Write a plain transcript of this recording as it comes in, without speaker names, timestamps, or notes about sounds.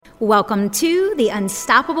Welcome to the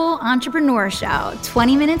Unstoppable Entrepreneur Show,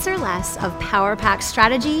 20 minutes or less of power-packed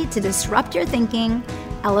strategy to disrupt your thinking,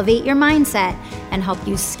 elevate your mindset, and help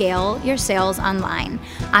you scale your sales online.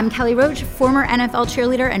 I'm Kelly Roach, former NFL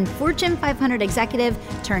cheerleader and Fortune 500 executive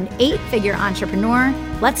turned 8-figure entrepreneur.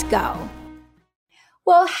 Let's go.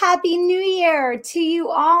 Well, Happy New Year to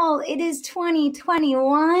you all. It is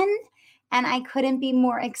 2021. And I couldn't be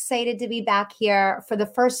more excited to be back here for the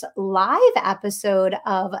first live episode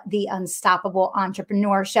of the Unstoppable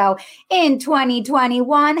Entrepreneur Show in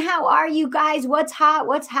 2021. How are you guys? What's hot?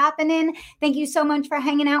 What's happening? Thank you so much for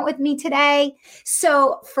hanging out with me today.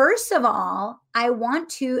 So first of all, I want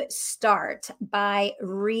to start by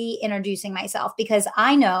reintroducing myself because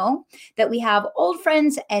I know that we have old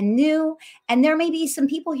friends and new, and there may be some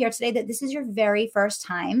people here today that this is your very first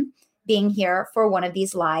time being here for one of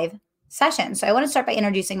these live session. So I want to start by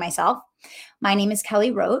introducing myself. My name is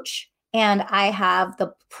Kelly Roach, and I have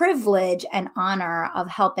the privilege and honor of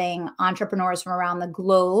helping entrepreneurs from around the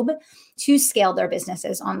globe to scale their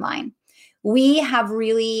businesses online. We have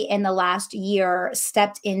really, in the last year,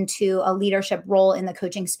 stepped into a leadership role in the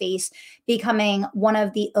coaching space, becoming one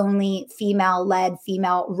of the only female-led,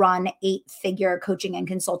 female-run 8-figure coaching and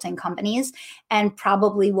consulting companies, and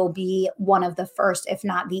probably will be one of the first, if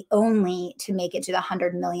not the only, to make it to the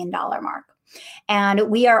 $100 million mark. And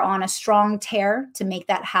we are on a strong tear to make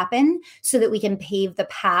that happen so that we can pave the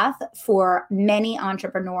path for many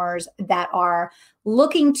entrepreneurs that are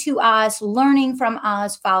looking to us, learning from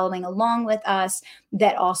us, following along with us,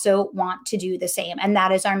 that also want to do the same. And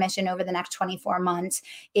that is our mission over the next 24 months,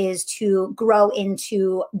 is to grow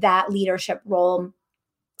into that leadership role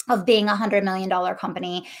of being a $100 million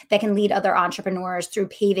company that can lead other entrepreneurs through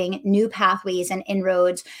paving new pathways and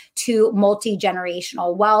inroads to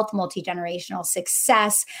multi-generational wealth, multi-generational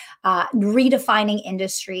success, redefining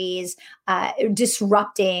industries,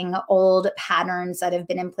 disrupting old patterns that have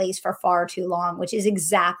been in place for far too long, which is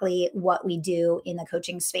exactly what we do in the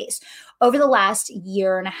coaching space. Over the last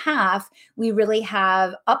year and a half, we really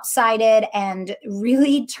have upsided and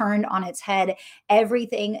really turned on its head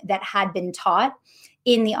everything that had been taught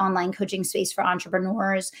in the online coaching space for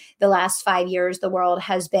entrepreneurs. The last 5 years, the world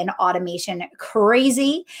has been automation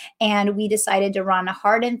crazy, and we decided to run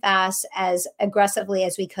hard and fast as aggressively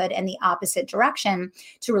as we could in the opposite direction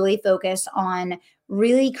to really focus on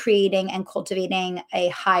really creating and cultivating a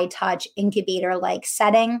high-touch incubator-like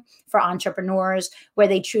setting for entrepreneurs where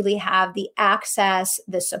they truly have the access,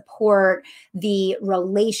 the support, the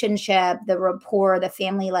relationship, the rapport, the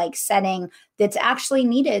family-like setting that's actually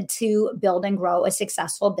needed to build and grow a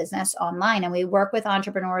successful business online. And we work with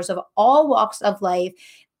entrepreneurs of all walks of life,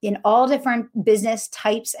 in all different business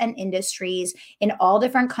types and industries, in all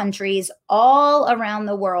different countries, all around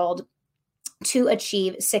the world, to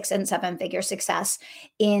achieve 6- and 7-figure success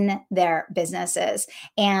in their businesses.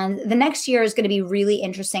 And the next year is going to be really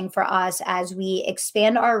interesting for us as we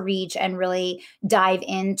expand our reach and really dive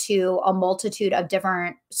into a multitude of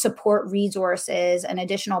different support resources and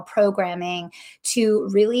additional programming to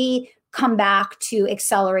really come back to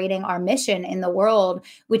accelerating our mission in the world,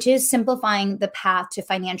 which is simplifying the path to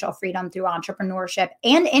financial freedom through entrepreneurship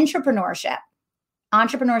and intrapreneurship.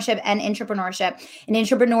 Entrepreneurship and intrapreneurship. An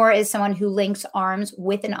entrepreneur is someone who links arms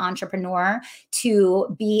with an entrepreneur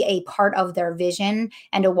to be a part of their vision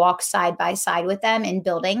and to walk side by side with them in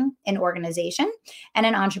building an organization. And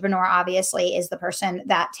an entrepreneur, obviously, is the person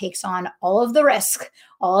that takes on all of the risk,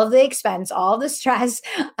 all of the expense, all the stress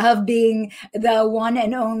of being the one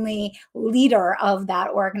and only leader of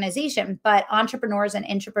that organization. But entrepreneurs and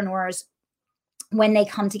intrapreneurs, when they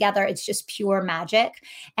come together, it's just pure magic.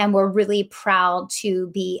 And we're really proud to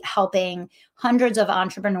be helping hundreds of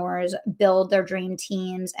entrepreneurs build their dream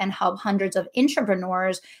teams and help hundreds of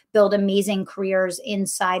intrapreneurs build amazing careers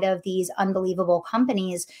inside of these unbelievable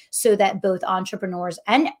companies so that both entrepreneurs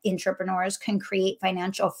and intrapreneurs can create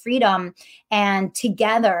financial freedom and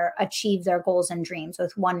together achieve their goals and dreams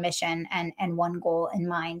with one mission and one goal in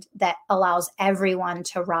mind that allows everyone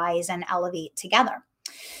to rise and elevate together.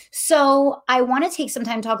 So I want to take some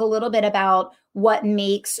time to talk a little bit about what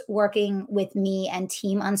makes working with me and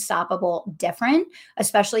Team Unstoppable different,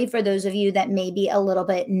 especially for those of you that may be a little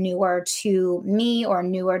bit newer to me or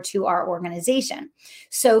newer to our organization.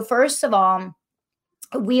 So first of all,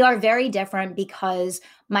 we are very different because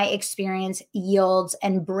my experience yields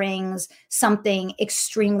and brings something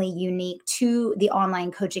extremely unique to the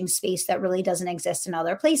online coaching space that really doesn't exist in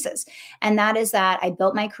other places. And that is that I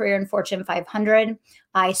built my career in Fortune 500.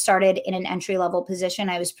 I started in an entry-level position.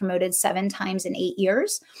 I was promoted 7 times in 8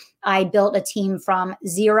 years. I built a team from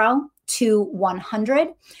 0 to 100.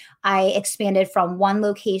 I expanded from 1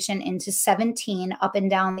 location into 17 up and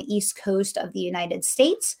down the East Coast of the United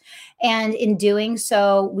States. And in doing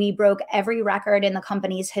so, we broke every record in the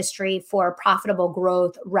company's history for profitable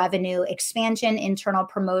growth, revenue expansion, internal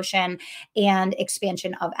promotion, and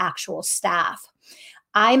expansion of actual staff.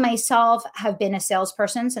 I myself have been a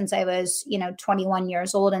salesperson since I was, 21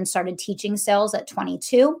 years old and started teaching sales at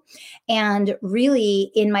 22. And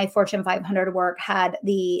really in my Fortune 500 work had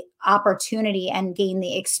the opportunity and gained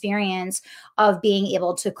the experience of being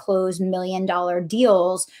able to close $1 million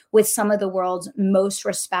deals with some of the world's most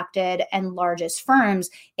respected and largest firms,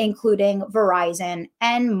 including Verizon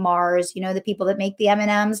and Mars, the people that make the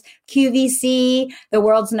M&Ms, QVC, the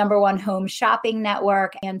world's #1 home shopping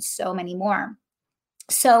network, and so many more.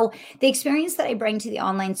 So the experience that I bring to the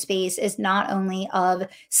online space is not only of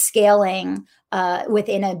scaling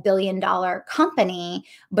within a $1 billion company,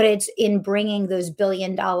 but it's in bringing those $1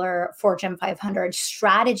 billion Fortune 500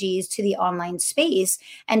 strategies to the online space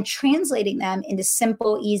and translating them into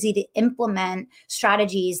simple, easy to implement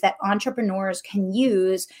strategies that entrepreneurs can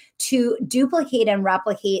use to duplicate and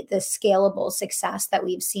replicate the scalable success that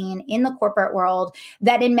we've seen in the corporate world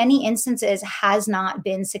that in many instances has not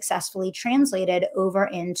been successfully translated over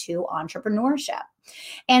into entrepreneurship.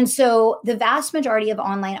 And so the vast majority of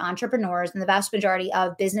online entrepreneurs and the vast majority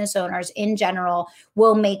of business owners in general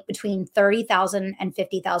will make between $30,000 and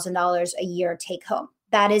 $50,000 a year take home.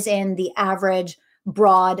 That is in the average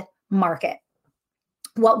broad market.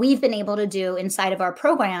 What we've been able to do inside of our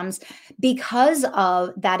programs, because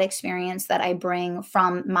of that experience that I bring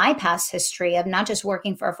from my past history of not just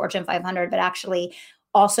working for a Fortune 500, but actually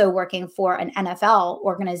also working for an NFL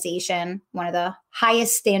organization, one of the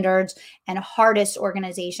highest standards and hardest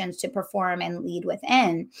organizations to perform and lead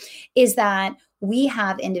within, is that we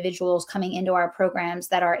have individuals coming into our programs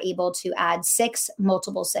that are able to add 6,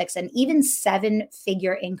 multiple 6, and even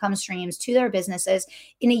 7-figure income streams to their businesses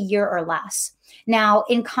in a year or less. Now,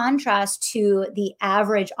 in contrast to the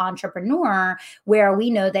average entrepreneur, where we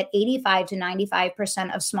know that 85 to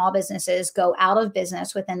 95% of small businesses go out of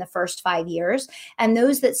business within the first 5 years, and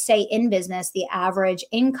those that stay in business, the average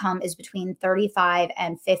income is between $35,000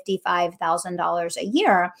 and $55,000 a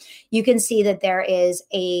year, you can see that there is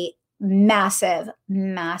a massive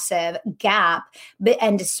gap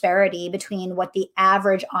and disparity between what the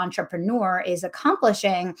average entrepreneur is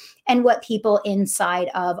accomplishing and what people inside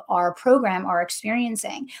of our program are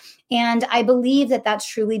experiencing. And I believe that that's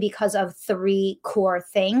truly because of 3 core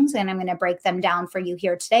things. And I'm going to break them down for you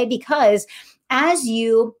here today, because as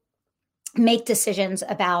you make decisions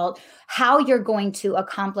about how you're going to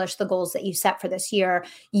accomplish the goals that you set for this year,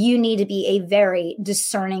 you need to be a very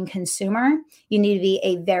discerning consumer. You need to be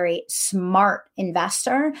a very smart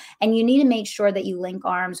investor, and you need to make sure that you link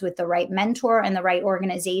arms with the right mentor and the right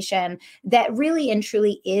organization that really and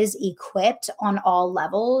truly is equipped on all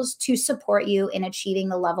levels to support you in achieving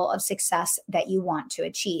the level of success that you want to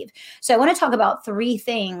achieve. So I want to talk about 3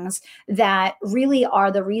 things that really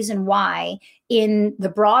are the reason why in the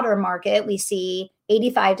broader market, we see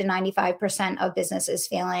 85 to 95% of businesses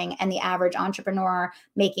failing and the average entrepreneur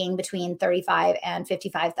making between $35,000 and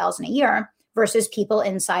 $55,000 a year versus people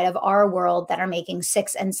inside of our world that are making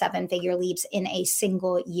 6 and 7-figure leaps in a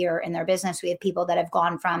single year in their business. We have people that have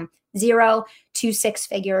gone from 0 to 6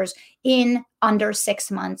 figures in under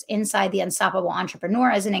 6 months inside the Unstoppable Entrepreneur,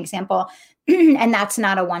 as an example. And that's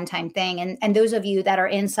not a one-time thing. And those of you that are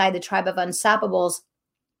inside the tribe of Unstoppables,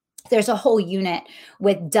 there's a whole unit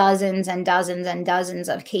with dozens and dozens and dozens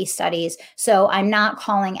of case studies. So I'm not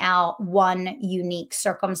calling out one unique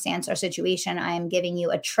circumstance or situation. I am giving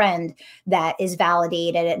you a trend that is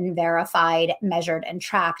validated and verified, measured and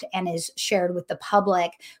tracked, and is shared with the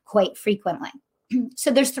public quite frequently.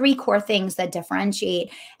 So there's 3 core things that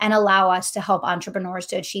differentiate and allow us to help entrepreneurs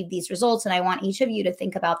to achieve these results. And I want each of you to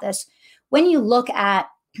think about this. When you look at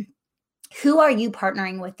who are you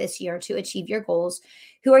partnering with this year to achieve your goals?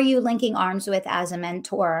 Who are you linking arms with as a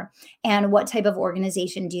mentor? And what type of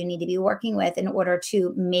organization do you need to be working with in order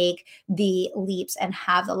to make the leaps and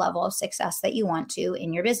have the level of success that you want to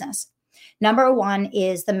in your business? Number 1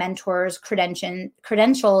 is the mentor's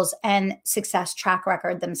credentials and success track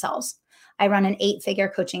record themselves. I run an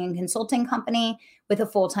 8-figure coaching and consulting company with a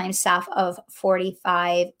full-time staff of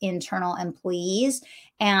 45 internal employees.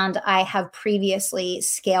 And I have previously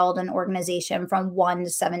scaled an organization from 1 to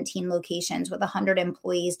 17 locations with 100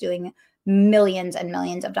 employees doing millions and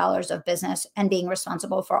millions of dollars of business and being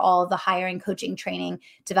responsible for all of the hiring, coaching, training,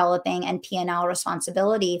 developing, and P&L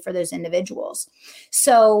responsibility for those individuals.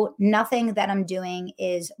 So nothing that I'm doing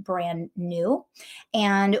is brand new.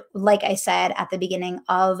 And like I said at the beginning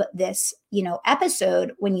of this,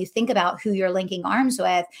 episode, when you think about who you're linking arms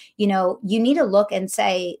with, you need to look and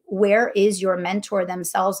say, where is your mentor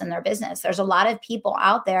themselves in their business? There's a lot of people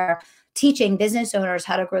out there teaching business owners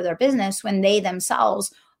how to grow their business when they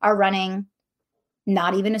themselves are running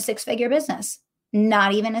not even a 6-figure business,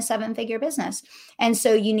 not even a 7-figure business. And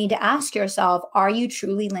so you need to ask yourself, are you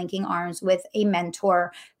truly linking arms with a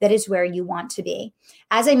mentor that is where you want to be?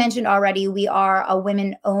 As I mentioned already, we are a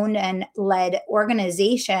women-owned and led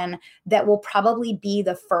organization that will probably be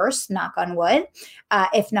the first, knock on wood,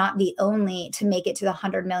 if not the only, to make it to the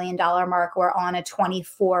 $100 million mark. We're on a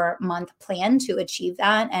 24-month plan to achieve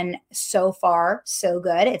that. And so far, so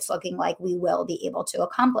good. It's looking like we will be able to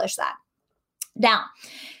accomplish that. Now,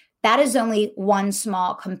 that is only one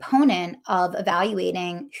small component of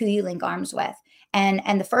evaluating who you link arms with. And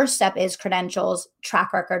the first step is credentials,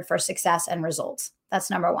 track record for success, and results.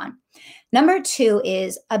 That's number one. Number two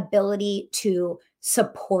is ability to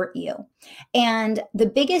support you. And the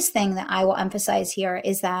biggest thing that I will emphasize here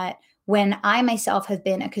is that when I myself have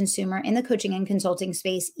been a consumer in the coaching and consulting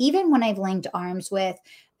space, even when I've linked arms with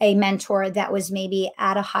a mentor that was maybe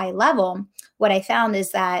at a high level, what I found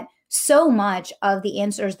is that so much of the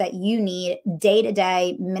answers that you need day to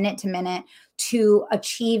day, minute to minute to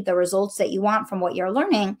achieve the results that you want from what you're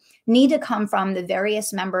learning need to come from the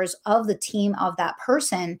various members of the team of that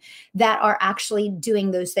person that are actually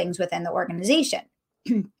doing those things within the organization.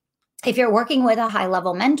 If you're working with a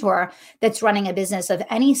high-level mentor that's running a business of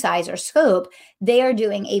any size or scope, they are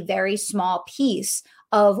doing a very small piece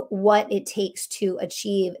of what it takes to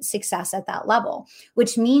achieve success at that level,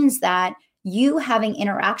 which means that you having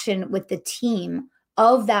interaction with the team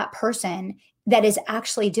of that person that is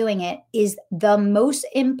actually doing it is the most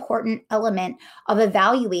important element of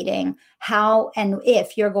evaluating how and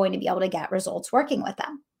if you're going to be able to get results working with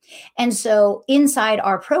them. And so inside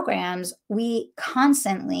our programs, we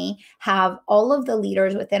constantly have all of the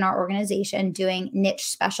leaders within our organization doing niche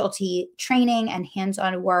specialty training and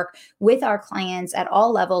hands-on work with our clients at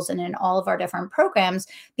all levels and in all of our different programs,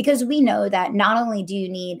 because we know that not only do you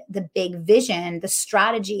need the big vision, the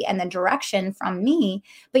strategy, and the direction from me,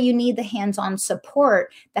 but you need the hands-on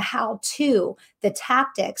support, the how-to, the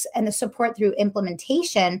tactics, and the support through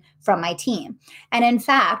implementation from my team. And in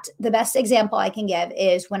fact, the best example I can give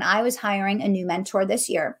is when I was hiring a new mentor this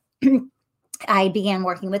year, I began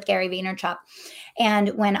working with Gary Vaynerchuk. And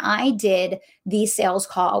when I did the sales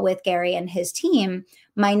call with Gary and his team,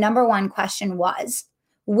 my number one question was,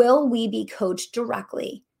 will we be coached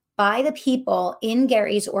directly by the people in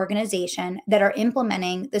Gary's organization that are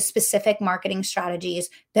implementing the specific marketing strategies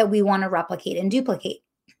that we want to replicate and duplicate?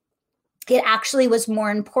 It actually was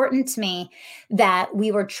more important to me that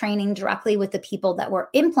we were training directly with the people that were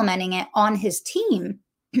implementing it on his team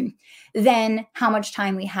than how much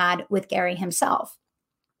time we had with Gary himself.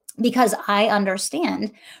 Because I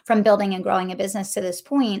understand from building and growing a business to this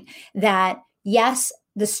point that yes,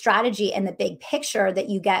 the strategy and the big picture that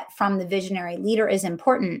you get from the visionary leader is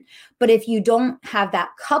important. But if you don't have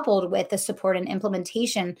that coupled with the support and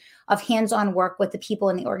implementation of hands-on work with the people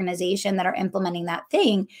in the organization that are implementing that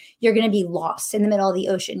thing, you're going to be lost in the middle of the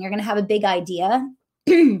ocean. You're going to have a big idea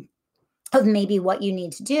of maybe what you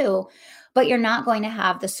need to do, but you're not going to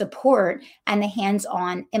have the support and the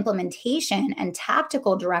hands-on implementation and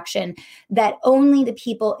tactical direction that only the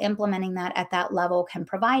people implementing that at that level can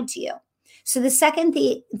provide to you. So the second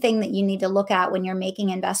thing that you need to look at when you're making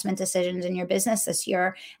investment decisions in your business this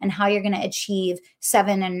year and how you're going to achieve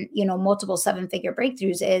multiple 7-figure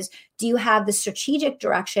breakthroughs is, do you have the strategic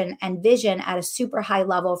direction and vision at a super high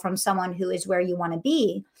level from someone who is where you want to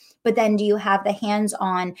be? But then do you have the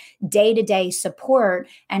hands-on day-to-day support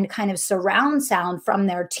and kind of surround sound from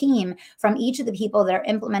their team, from each of the people that are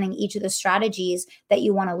implementing each of the strategies that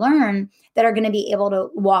you want to learn, that are going to be able to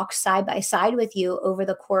walk side by side with you over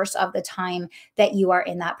the course of the time that you are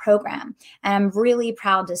in that program? And I'm really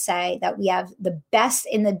proud to say that we have the best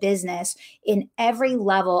in the business in every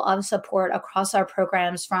level of support across our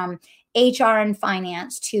programs, from HR and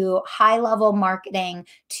finance to high-level marketing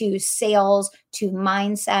to sales to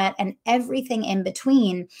mindset and everything in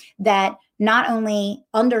between, that not only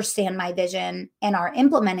understand my vision and are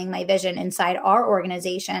implementing my vision inside our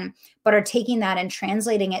organization, but are taking that and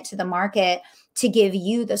translating it to the market to give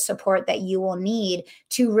you the support that you will need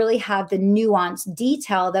to really have the nuanced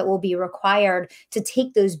detail that will be required to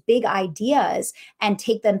take those big ideas and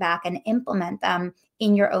take them back and implement them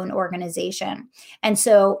in your own organization. And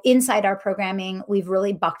so inside our programming, we've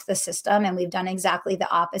really bucked the system and we've done exactly the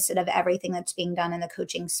opposite of everything that's being done in the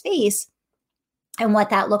coaching space. And what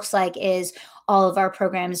that looks like is all of our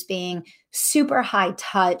programs being super high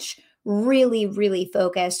touch, really, really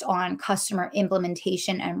focused on customer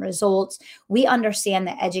implementation and results. We understand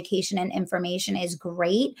that education and information is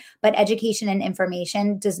great, but education and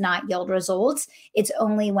information does not yield results. It's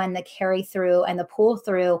only when the carry through and the pull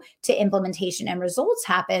through to implementation and results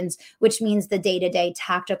happens, which means the day-to-day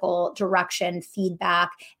tactical direction, feedback,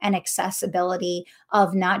 and accessibility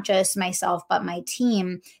of not just myself, but my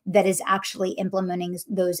team that is actually implementing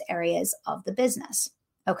those areas of the business.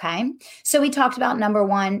 Okay. So we talked about number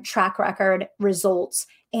one, track record, results,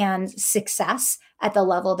 and success at the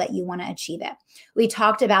level that you want to achieve it. We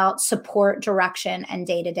talked about support, direction, and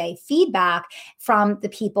day-to-day feedback from the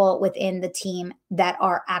people within the team that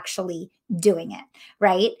are actually doing it,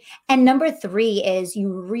 right? And number three is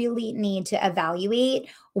you really need to evaluate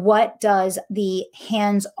what does the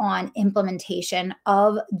hands-on implementation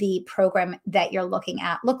of the program that you're looking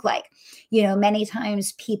at look like. You know, many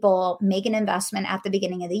times people make an investment at the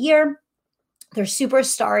beginning of the year. They're super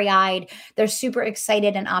starry-eyed. They're super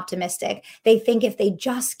excited and optimistic. They think if they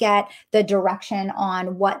just get the direction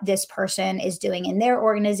on what this person is doing in their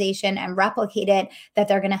organization and replicate it, that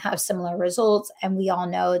they're going to have similar results. And we all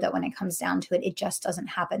know that when it comes down to it, it just doesn't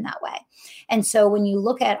happen that way. And so when you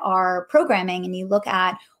look at our programming and you look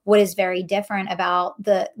at what is very different about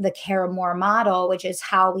the Care More model, which is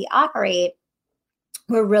how we operate,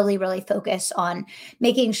 we're really, really focused on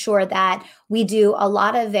making sure that we do a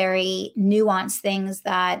lot of very nuanced things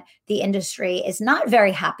that the industry is not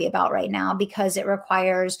very happy about right now because it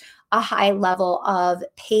requires a high level of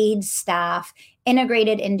paid staff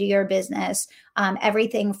integrated into your business.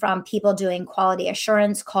 Everything from people doing quality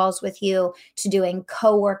assurance calls with you to doing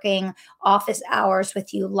co-working office hours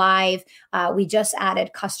with you live. We just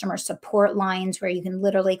added customer support lines where you can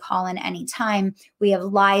literally call in anytime. We have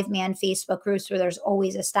live man Facebook groups where there's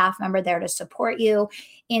always a staff member there to support you.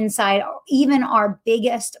 Inside even our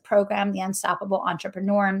biggest program, the Unstoppable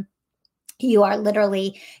Entrepreneur, you are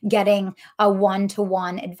literally getting a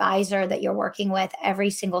one-to-one advisor that you're working with every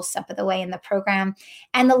single step of the way in the program.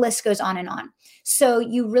 And the list goes on and on. So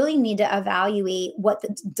you really need to evaluate what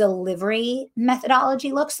the delivery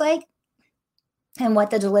methodology looks like and what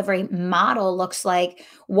the delivery model looks like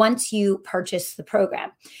once you purchase the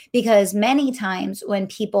program. Because many times when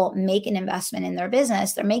people make an investment in their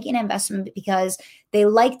business, they're making an investment because they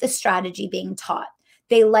like the strategy being taught.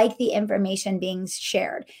 They like the information being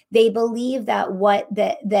shared. They believe that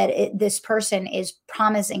this person is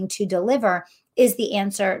promising to deliver is the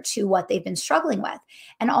answer to what they've been struggling with.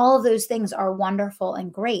 And all of those things are wonderful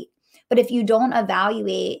and great. But if you don't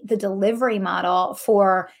evaluate the delivery model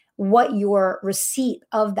for what your receipt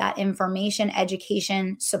of that information,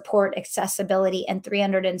 education, support, accessibility, and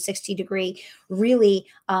 360-degree really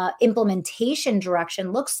implementation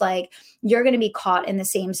direction looks like, you're going to be caught in the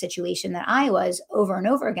same situation that I was over and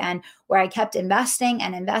over again, where I kept investing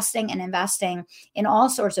and investing and investing in all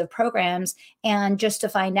sorts of programs. And just to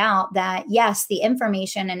find out that, yes, the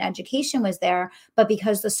information and education was there, but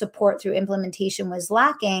because the support through implementation was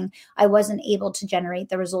lacking, I wasn't able to generate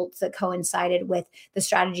the results that coincided with the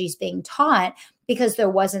strategies being taught, because there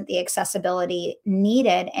wasn't the accessibility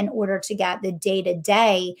needed in order to get the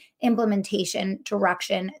day-to-day implementation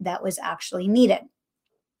direction that was actually needed.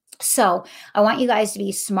 So I want you guys to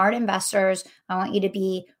be smart investors. I want you to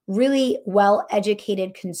be really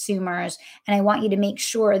well-educated consumers. And I want you to make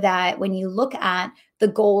sure that when you look at the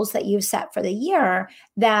goals that you've set for the year,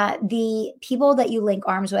 that the people that you link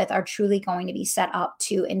arms with are truly going to be set up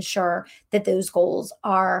to ensure that those goals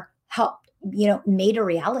are made a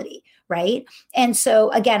reality, right? And so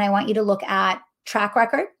again, I want you to look at track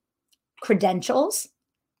record, credentials,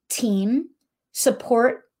 team,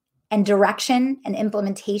 support, and direction and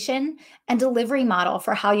implementation and delivery model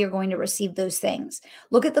for how you're going to receive those things.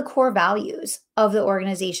 Look at the core values of the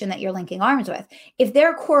organization that you're linking arms with. If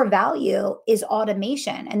their core value is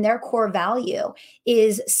automation and their core value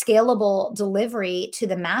is scalable delivery to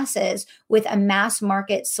the masses with a mass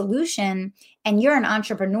market solution, and you're an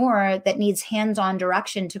entrepreneur that needs hands-on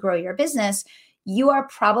direction to grow your business, you are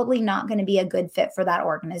probably not going to be a good fit for that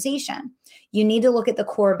organization. You need to look at the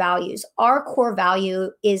core values. Our core value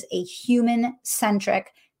is a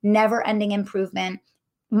human-centric, never-ending improvement,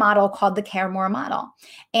 model called the Care More model.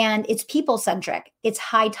 And it's people centric, it's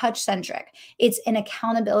high touch centric, it's an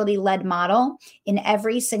accountability led model in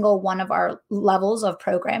every single one of our levels of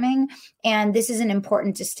programming. And this is an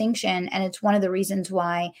important distinction. And it's one of the reasons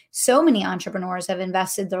why so many entrepreneurs have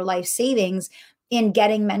invested their life savings in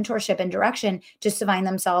getting mentorship and direction just to find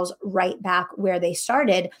themselves right back where they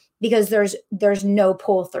started, because there's no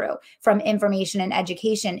pull through from information and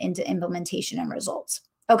education into implementation and results.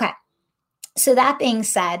 Okay. So that being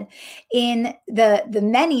said, in the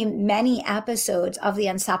many episodes of the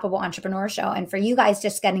Unstoppable Entrepreneur Show, and for you guys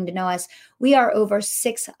just getting to know us, we are over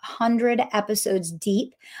 600 episodes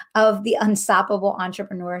deep of the Unstoppable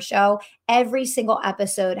Entrepreneur Show. Every single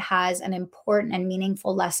episode has an important and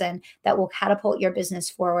meaningful lesson that will catapult your business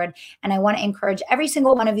forward. And I want to encourage every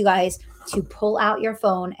single one of you guys to pull out your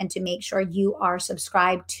phone and to make sure you are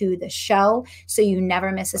subscribed to the show so you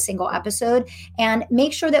never miss a single episode. And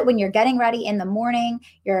make sure that when you're getting ready in the morning,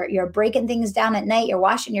 you're breaking things down at night, you're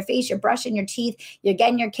washing your face, you're brushing your teeth, you're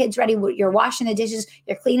getting your kids ready, you're washing the dishes,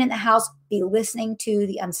 you're cleaning the house, be listening to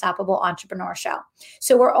the Unstoppable Entrepreneur Show.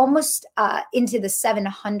 So we're almost into the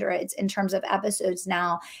 700s in terms of episodes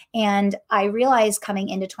now. And I realized coming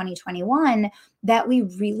into 2021 that we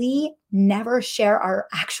really never share our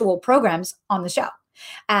actual programs on the show.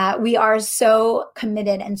 We are so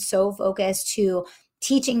committed and so focused to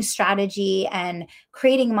teaching strategy and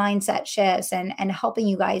creating mindset shifts and helping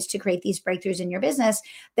you guys to create these breakthroughs in your business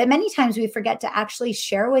that many times we forget to actually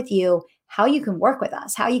share with you how you can work with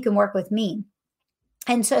us, how you can work with me.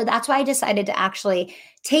 And so that's why I decided to actually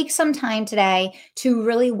take some time today to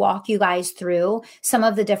really walk you guys through some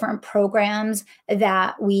of the different programs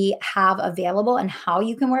that we have available and how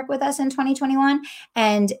you can work with us in 2021.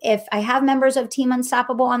 And if I have members of Team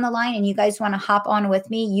Unstoppable on the line and you guys want to hop on with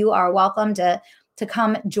me, you are welcome to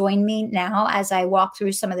come join me now as I walk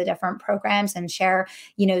through some of the different programs and share,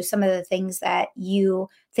 some of the things that you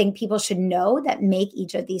think people should know that make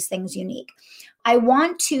each of these things unique. I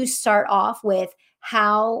want to start off with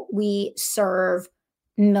how we serve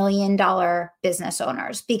 $1 million business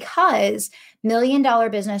owners, because $1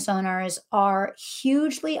 million business owners are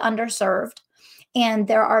hugely underserved. And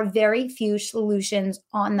there are very few solutions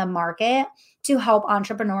on the market to help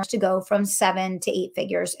entrepreneurs to go from 7 to 8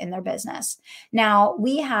 figures in their business. Now,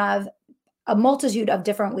 we have a multitude of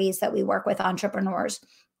different ways that we work with entrepreneurs,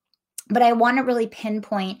 but I want to really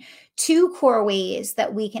pinpoint 2 core ways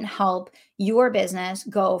that we can help your business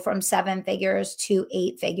go from 7 figures to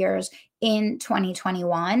 8 figures in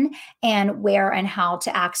 2021, and where and how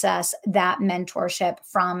to access that mentorship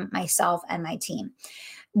from myself and my team.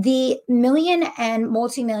 The million and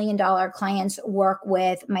multi-million dollar clients work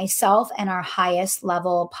with myself and our highest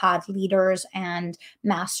level pod leaders and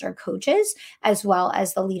master coaches, as well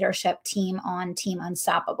as the leadership team on Team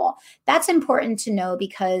Unstoppable. That's important to know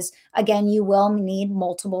because, again, you will need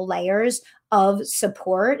multiple layers of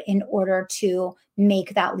support in order to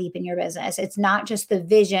make that leap in your business. It's not just the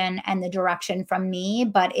vision and the direction from me,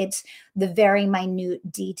 but it's the very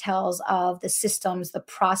minute details of the systems, the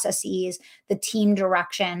processes, the team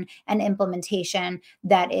direction and implementation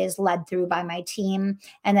that is led through by my team.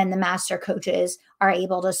 And then the master coaches are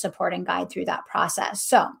able to support and guide through that process.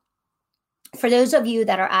 So for those of you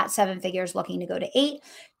that are at 7 figures looking to go to 8,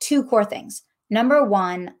 2 core things. Number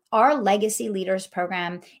 1, our Legacy Leaders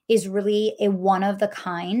program is really a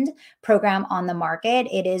one-of-the-kind program on the market.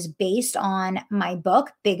 It is based on my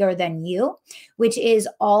book, Bigger Than You, which is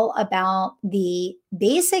all about the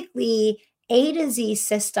basically A to Z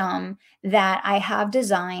system that I have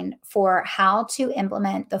designed for how to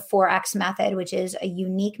implement the 4X method, which is a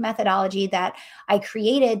unique methodology that I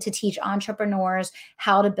created to teach entrepreneurs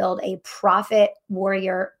how to build a profit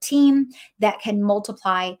warrior team that can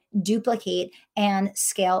multiply, duplicate, and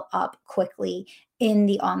scale up quickly in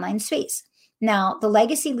the online space. Now, the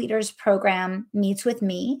Legacy Leaders program meets with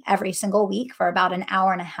me every single week for about an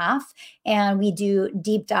hour and a half, and we do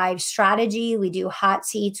deep dive strategy, we do hot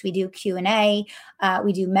seats, we do Q&A,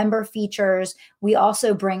 we do member features. We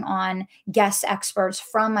also bring on guest experts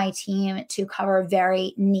from my team to cover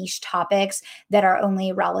very niche topics that are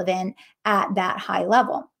only relevant at that high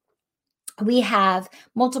level. We have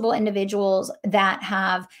multiple individuals that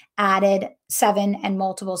have added 7 and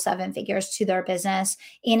multiple 7 figures to their business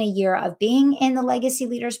in a year of being in the Legacy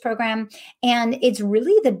Leaders program. And it's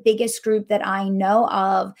really the biggest group that I know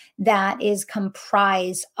of that is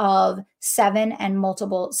comprised of 7 and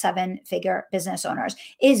multiple 7-figure business owners.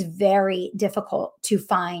 It is very difficult to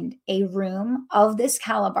find a room of this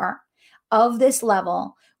caliber of this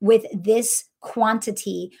level with this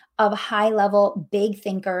quantity of high level, big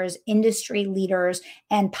thinkers, industry leaders,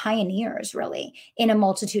 and pioneers, really, in a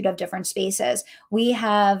multitude of different spaces. We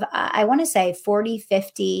have, I want to say 40,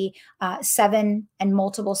 50, seven and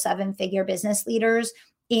multiple seven-figure business leaders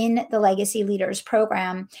in the Legacy Leaders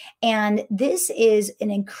program. And this is an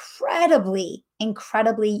incredibly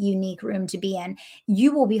unique room to be in.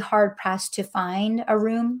 You will be hard pressed to find a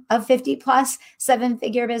room of 50 plus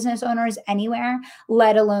seven-figure business owners anywhere,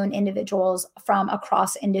 let alone individuals from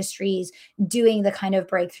across industries doing the kind of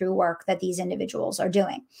breakthrough work that these individuals are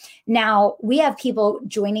doing. Now, we have people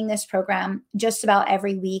joining this program just about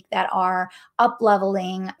every week that are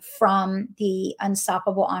up-leveling from the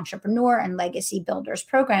Unstoppable Entrepreneur and Legacy Builders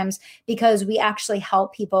programs, because we actually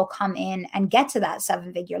help people come in and get to that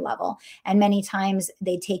seven-figure level. And many times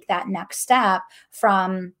they take that next step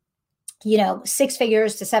from six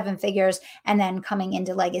figures to seven figures, and then coming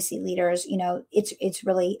into Legacy Leaders, it's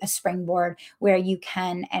really a springboard where you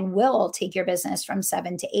can and will take your business from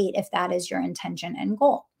 7 to 8 if that is your intention and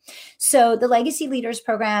goal. So the Legacy Leaders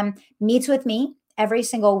program meets with me every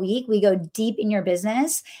single week. We go deep in your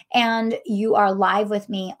business, and you are live with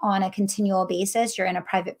me on a continual basis. You're in a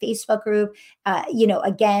private Facebook group,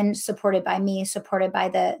 again, supported by me, supported by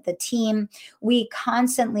the team. We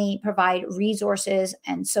constantly provide resources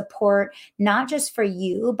and support, not just for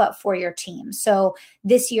you, but for your team. So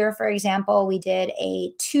this year, for example, we did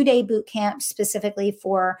a 2-day boot camp specifically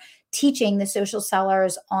for teaching the social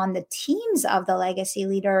sellers on the teams of the Legacy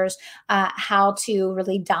Leaders how to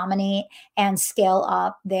really dominate and scale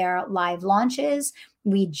up their live launches.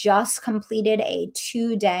 We just completed a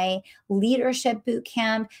 2-day leadership boot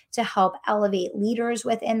camp to help elevate leaders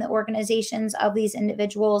within the organizations of these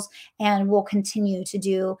individuals. And we'll continue to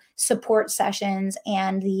do support sessions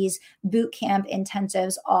and these boot camp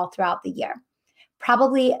intensives all throughout the year.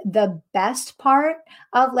 Probably the best part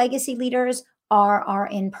of Legacy Leaders are our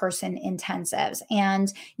in-person intensives.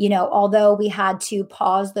 And, although we had to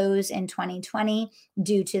pause those in 2020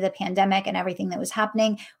 due to the pandemic and everything that was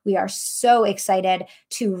happening, we are so excited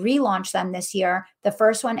to relaunch them this year. The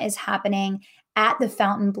first one is happening at the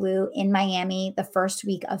Fontainebleau in Miami the first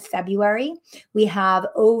week of February. We have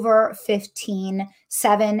over 15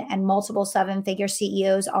 seven and multiple seven-figure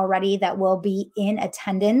CEOs already that will be in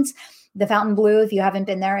attendance. The Fontainebleau, if you haven't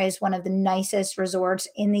been there, is one of the nicest resorts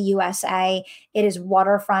in the USA. It is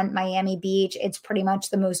waterfront Miami Beach. It's pretty much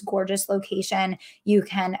the most gorgeous location you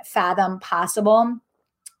can fathom possible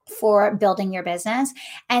for building your business.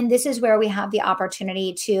 And this is where we have the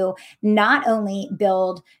opportunity to not only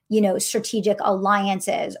build, strategic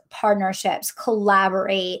alliances, partnerships,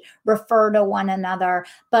 collaborate, refer to one another,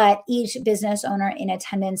 but each business owner in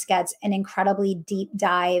attendance gets an incredibly deep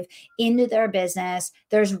dive into their business.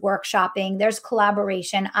 There's workshopping, there's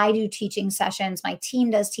collaboration. I do teaching sessions, my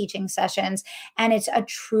team does teaching sessions, and it's a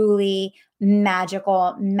truly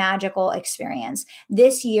magical experience.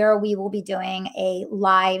 This year, we will be doing a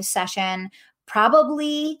live session,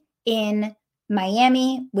 probably in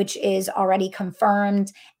Miami, which is already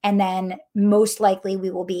confirmed. And then most likely we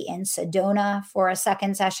will be in Sedona for a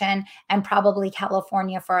second session, and probably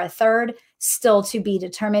California for a third, still to be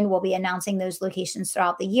determined. We'll be announcing those locations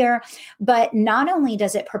throughout the year. But not only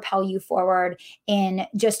does it propel you forward in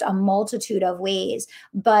just a multitude of ways,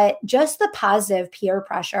 but just the positive peer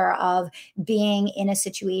pressure of being in a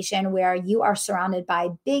situation where you are surrounded by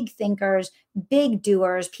big thinkers, big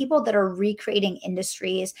doers, people that are recreating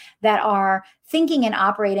industries, that are thinking and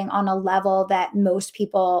operating on a level that most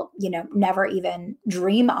people, never even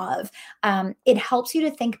dream of. It helps you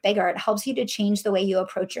to think bigger. It helps you to change the way you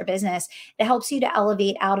approach your business. It helps you to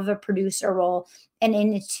elevate out of a producer role and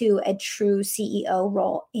into a true CEO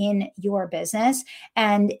role in your business.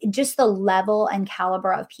 And just the level and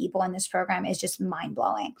caliber of people in this program is just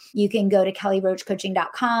mind-blowing. You can go to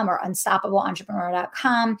kellyroachcoaching.com or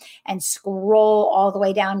unstoppableentrepreneur.com and scroll all the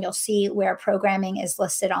way down. You'll see where programming is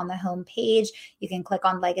listed on the home page. You can click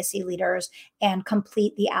on Legacy Leaders and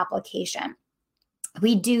complete the application.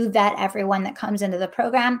 We do vet everyone that comes into the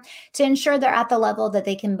program to ensure they're at the level that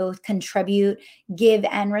they can both contribute, give,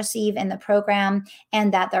 and receive in the program,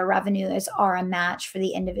 and that their revenues are a match for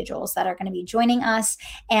the individuals that are going to be joining us.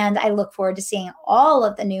 And I look forward to seeing all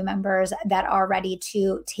of the new members that are ready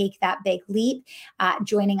to take that big leap,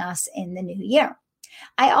 joining us in the new year.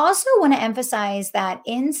 I also want to emphasize that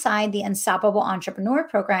inside the Unstoppable Entrepreneur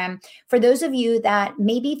program, for those of you that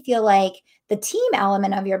maybe feel like the team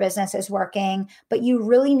element of your business is working, but you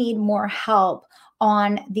really need more help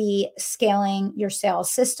on the scaling your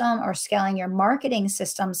sales system or scaling your marketing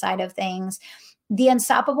system side of things, The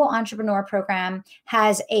Unstoppable Entrepreneur Program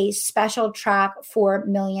has a special track for $1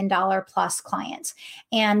 million plus clients.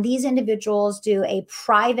 And these individuals do a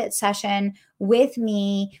private session with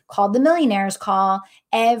me called the Millionaires Call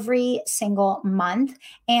every single month.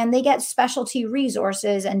 And they get specialty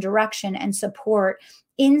resources and direction and support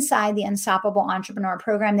inside the Unstoppable Entrepreneur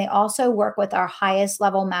Program. They also work with our highest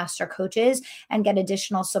level master coaches and get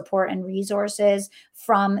additional support and resources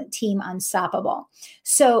from Team Unstoppable.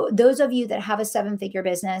 So those of you that have a 7-figure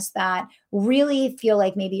business that really feel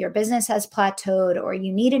like maybe your business has plateaued, or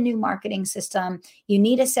you need a new marketing system, you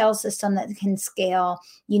need a sales system that can scale,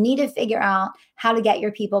 you need to figure out how to get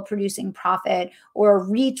your people producing profit, or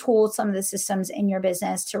retool some of the systems in your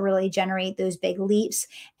business to really generate those big leaps,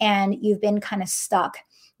 and you've been kind of stuck.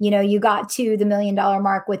 You got to the $1 million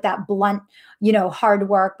mark with that blunt, hard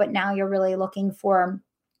work, but now you're really looking for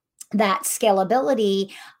that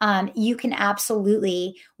scalability. You can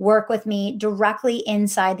absolutely work with me directly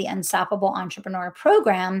inside the Unstoppable Entrepreneur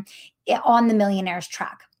Program on the Millionaires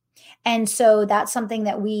track. And so that's something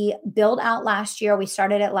that we built out last year. We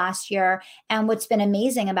started it last year. And what's been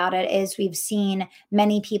amazing about it is we've seen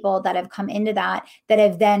many people that have come into that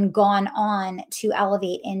have then gone on to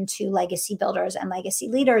elevate into legacy builders and legacy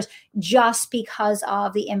leaders just because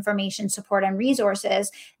of the information, support, and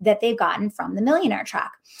resources that they've gotten from the Millionaire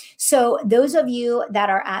track. So those of you that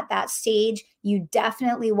are at that stage, you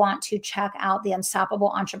definitely want to check out the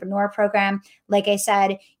Unstoppable Entrepreneur Program. Like I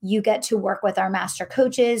said, you get to work with our master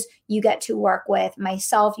coaches, you get to work with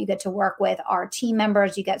myself, you get to work with our team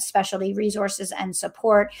members, you get specialty resources and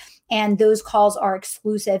support. And those calls are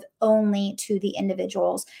exclusive only to the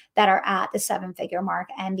individuals that are at the 7-figure mark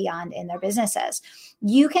and beyond in their businesses.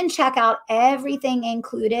 You can check out everything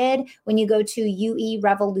included when you go to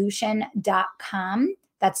uerevolution.com.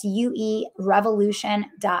 That's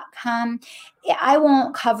uerevolution.com. I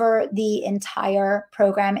won't cover the entire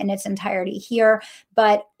program in its entirety here,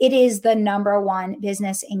 but it is the #1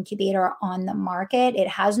 business incubator on the market. It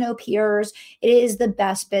has no peers. It is the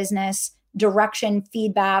best business direction,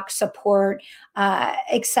 feedback, support,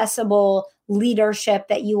 accessible leadership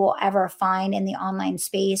that you will ever find in the online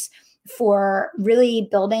space for really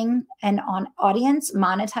building an audience,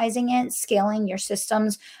 monetizing it, scaling your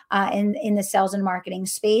systems in the sales and marketing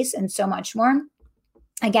space, and so much more.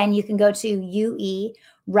 Again, you can go to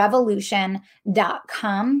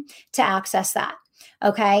uerevolution.com to access that.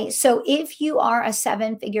 Okay, so if you are a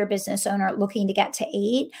 7-figure business owner looking to get to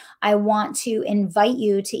 8, I want to invite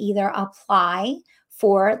you to either apply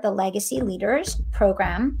for the Legacy Leaders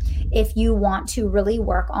program. If you want to really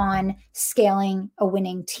work on scaling a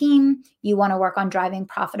winning team, you want to work on driving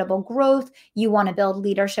profitable growth, you want to build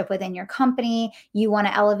leadership within your company, you want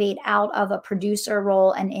to elevate out of a producer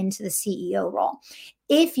role and into the CEO role.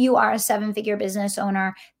 If you are a 7-figure business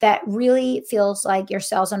owner that really feels like your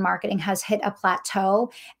sales and marketing has hit a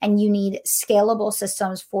plateau and you need scalable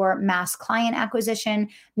systems for mass client acquisition,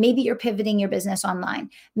 maybe you're pivoting your business online.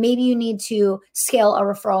 Maybe you need to scale a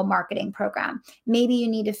referral marketing program. Maybe you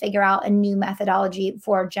need to figure out a new methodology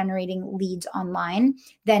for generating leads online.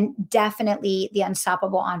 Then definitely the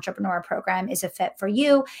Unstoppable Entrepreneur Program is a fit for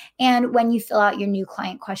you. And when you fill out your new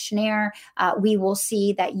client questionnaire, we will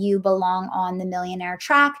see that you belong on the Millionaire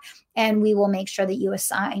track, and we will make sure that you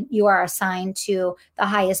are assigned to the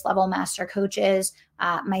highest level master coaches,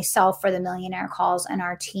 myself for the Millionaire calls, and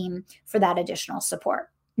our team for that additional support.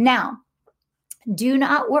 Now, do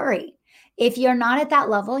not worry. If you're not at that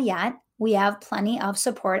level yet, we have plenty of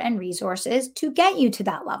support and resources to get you to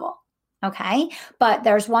that level. Okay. But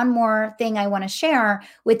there's one more thing I want to share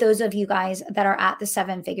with those of you guys that are at the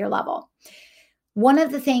 7-figure level. One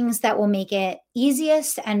of the things that will make it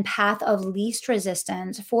easiest and path of least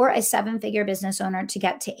resistance for a 7-figure business owner to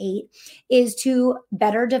get to 8 is to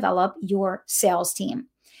better develop your sales team.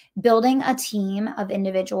 Building a team of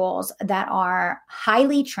individuals that are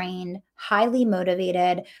highly trained, highly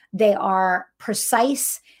motivated, they are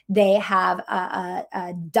precise, they have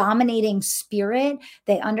a dominating spirit,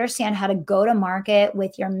 they understand how to go to market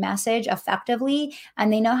with your message effectively,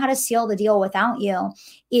 and they know how to seal the deal without you,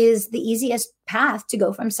 is the easiest path to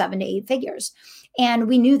go from 7 to 8 figures. And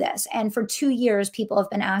we knew this. And for 2 years, people have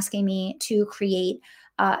been asking me to create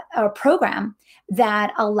a program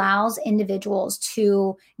that allows individuals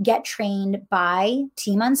to get trained by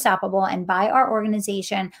Team Unstoppable and by our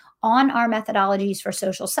organization on our methodologies for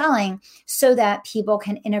social selling so that people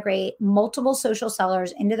can integrate multiple social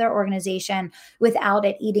sellers into their organization without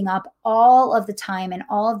it eating up all of the time and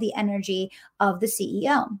all of the energy of the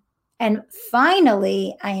CEO. And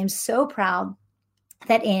finally, I am so proud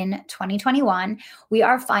that in 2021, we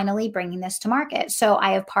are finally bringing this to market. So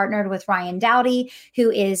I have partnered with Ryan Dowdy, who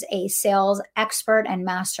is a sales expert and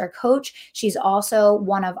master coach. She's also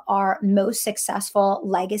one of our most successful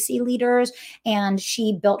legacy leaders, and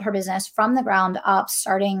she built her business from the ground up,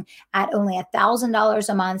 starting at only $1,000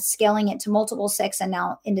 a month, scaling it to multiple six, and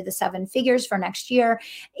now into the seven figures for next year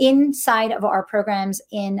inside of our programs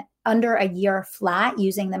in under a year flat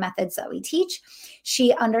using the methods that we teach.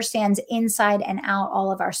 She understands inside and out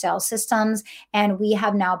all of our sales systems. And we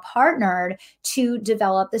have now partnered to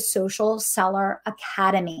develop the Social Seller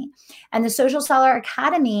Academy. And the Social Seller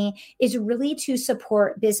Academy is really to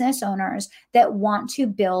support business owners that want to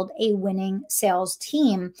build a winning sales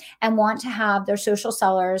team and want to have their social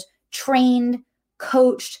sellers trained,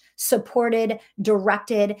 coached, supported,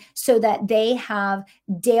 directed, so that they have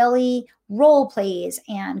daily role plays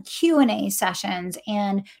and Q&A sessions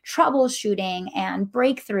and troubleshooting and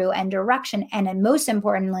breakthrough and direction, and then most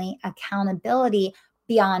importantly, accountability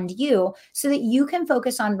beyond you, so that you can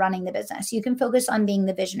focus on running the business. You can focus on being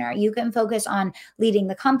the visionary. You can focus on leading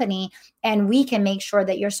the company, and we can make sure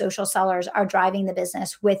that your social sellers are driving the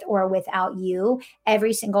business with or without you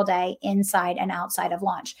every single day, inside and outside of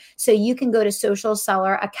launch. So you can go to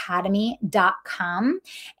socialselleracademy.com,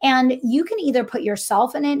 and you can either put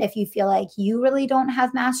yourself in it if you feel like you really don't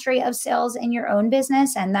have mastery of sales in your own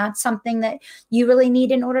business, and that's something that you really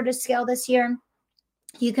need in order to scale this year.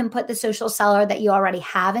 You can put the social seller that you already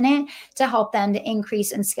have in it to help them to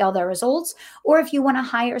increase and scale their results. Or if you want to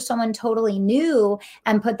hire someone totally new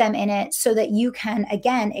and put them in it so that you can,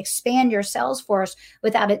 again, expand your sales force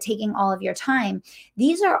without it taking all of your time.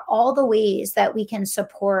 These are all the ways that we can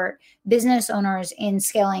support business owners in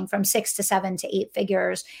scaling from 6 to 7 to 8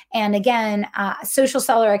 figures. And again, Social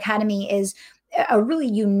Seller Academy is a really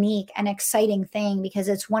unique and exciting thing, because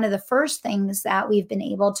it's one of the first things that we've been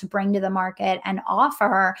able to bring to the market and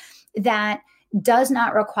offer that does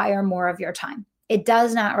not require more of your time. It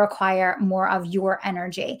does not require more of your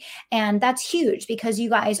energy. And that's huge, because you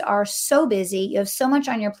guys are so busy. You have so much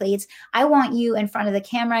on your plates. I want you in front of the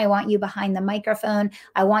camera. I want you behind the microphone.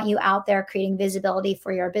 I want you out there creating visibility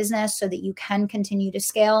for your business so that you can continue to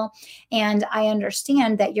scale. And I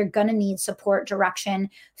understand that you're going to need support, direction,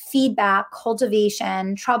 feedback,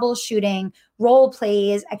 cultivation, troubleshooting, role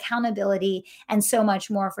plays, accountability, and so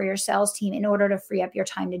much more for your sales team in order to free up your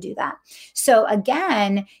time to do that. So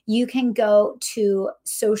again, you can go to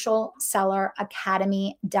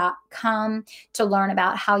socialselleracademy.com to learn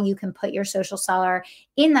about how you can put your social seller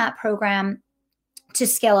in that program to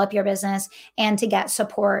scale up your business and to get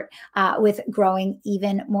support with growing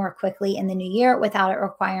even more quickly in the new year without it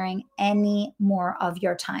requiring any more of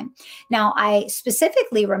your time. Now, I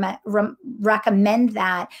specifically recommend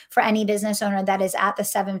that for any business owner that is at the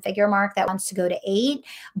 7-figure mark that wants to go to 8.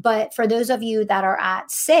 But for those of you that are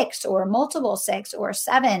at 6 or multiple 6 or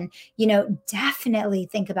 7, definitely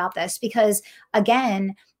think about this, because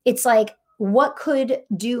again, it's like, what could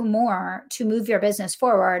do more to move your business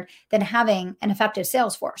forward than having an effective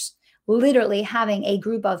sales force? Literally having a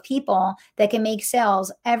group of people that can make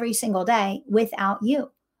sales every single day without you.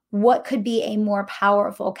 What could be a more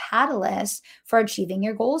powerful catalyst for achieving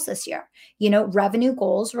your goals this year? Revenue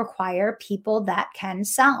goals require people that can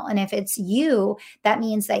sell. And if it's you, that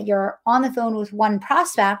means that you're on the phone with one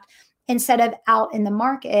prospect instead of out in the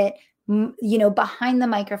market, behind the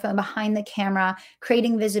microphone, behind the camera,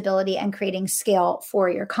 creating visibility and creating scale for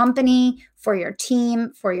your company, for your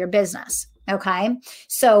team, for your business. Okay.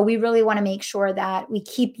 So we really want to make sure that we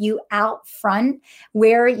keep you out front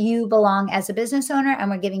where you belong as a business owner,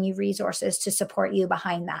 and we're giving you resources to support you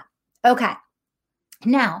behind that. Okay.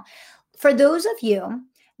 Now, for those of you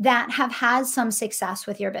that have had some success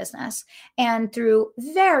with your business and through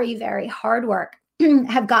very, very hard work,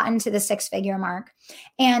 have gotten to the 6-figure mark,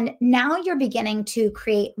 and now you're beginning to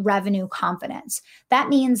create revenue confidence. That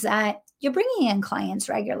means that you're bringing in clients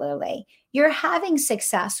regularly. You're having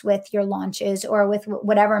success with your launches or with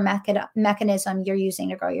whatever mechanism you're using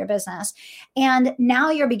to grow your business. And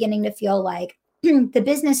now you're beginning to feel like the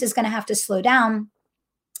business is going to have to slow down,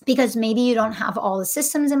 because maybe you don't have all the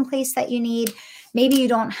systems in place that you need. Maybe you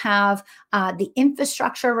don't have the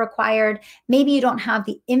infrastructure required. Maybe you don't have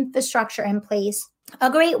the infrastructure in place. A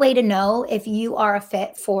great way to know if you are a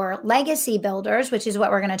fit for legacy builders, which is what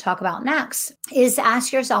we're going to talk about next, is to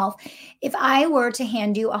ask yourself, if I were to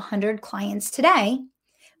hand you 100 clients today,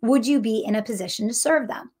 would you be in a position to serve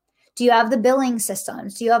them? Do you have the billing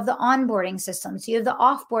systems? Do you have the onboarding systems? Do you have the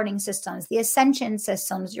offboarding systems, the ascension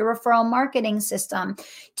systems, your referral marketing system?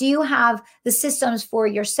 Do you have the systems for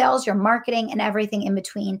your sales, your marketing, and everything in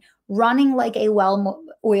between running like a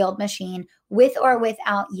well-oiled machine with or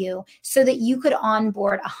without you so that you could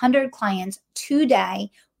onboard 100 clients today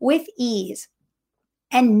with ease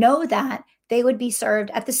and know that they would be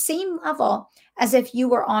served at the same level as if you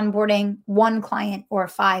were onboarding one client or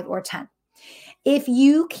 5 or 10. If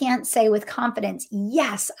you can't say with confidence,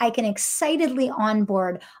 yes, I can excitedly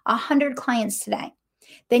onboard 100 clients today,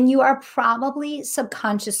 then you are probably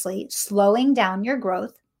subconsciously slowing down your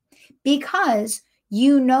growth because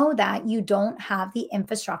you know that you don't have the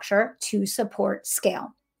infrastructure to support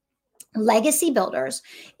scale. Legacy Builders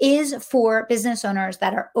is for business owners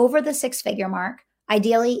that are over the 6-figure mark,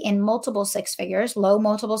 ideally in multiple 6 figures, low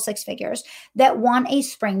multiple 6 figures, that want a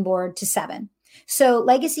springboard to 7. So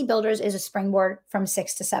Legacy Builders is a springboard from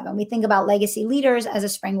 6 to 7. We think about Legacy Leaders as a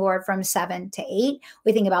springboard from 7 to 8.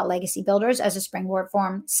 We think about Legacy Builders as a springboard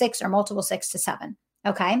from 6 or multiple 6 to 7.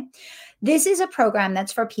 Okay. This is a program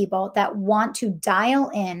that's for people that want to dial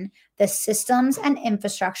in the systems and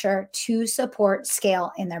infrastructure to support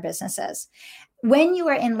scale in their businesses. When you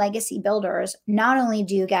are in Legacy Builders, not only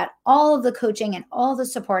do you get all of the coaching and all the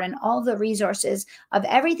support and all the resources of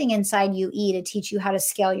everything inside UE to teach you how to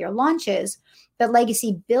scale your launches, but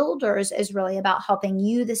Legacy Builders is really about helping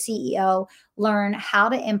you, the CEO, learn how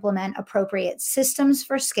to implement appropriate systems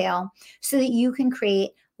for scale so that you can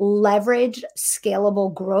create leveraged,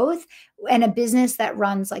 scalable growth and a business that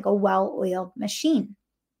runs like a well-oiled machine.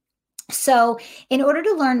 So in order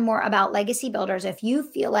to learn more about Legacy Builders, if you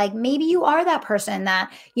feel like maybe you are that person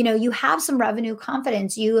that, you have some revenue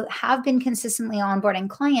confidence, you have been consistently onboarding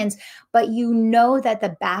clients, but you know that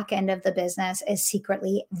the back end of the business is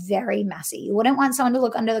secretly very messy. You wouldn't want someone to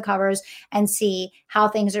look under the covers and see how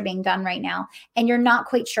things are being done right now, and you're not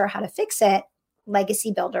quite sure how to fix it.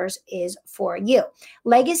 Legacy Builders is for you.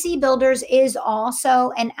 Legacy Builders is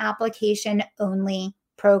also an application-only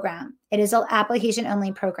program. It is an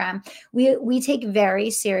application-only program. We take very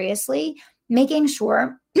seriously making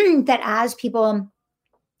sure that as people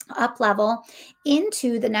up level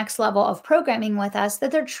into the next level of programming with us,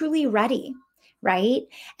 that they're truly ready, right?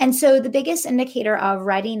 And so the biggest indicator of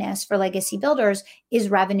readiness for Legacy Builders is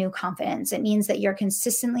revenue confidence. It means that you're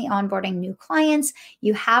consistently onboarding new clients.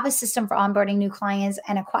 You have a system for onboarding new clients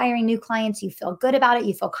and acquiring new clients. You feel good about it.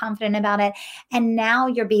 You feel confident about it. And now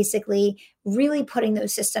you're basically really putting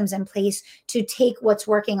those systems in place to take what's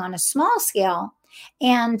working on a small scale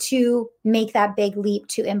and to make that big leap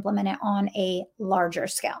to implement it on a larger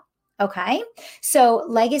scale. Okay, so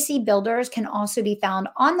Legacy Builders can also be found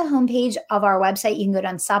on the homepage of our website. You can go to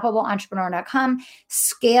unstoppableentrepreneur.com,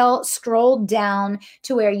 scroll down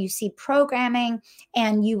to where you see programming,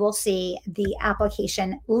 and you will see the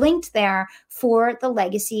application linked there for the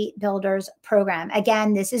Legacy Builders program.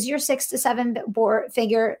 Again, this is your 6 to 7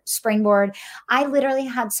 figure springboard. I literally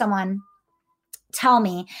had someone tell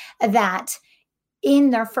me that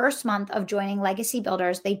in their first month of joining Legacy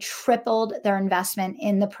Builders, they tripled their investment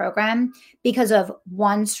in the program because of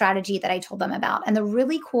one strategy that I told them about. And the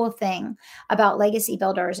really cool thing about Legacy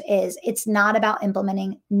Builders is it's not about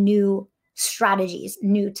implementing new strategies,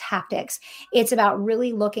 new tactics. It's about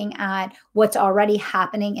really looking at what's already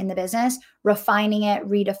happening in the business, refining it,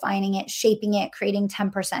 redefining it, shaping it, creating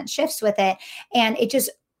 10% shifts with it. And it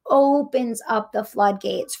just opens up the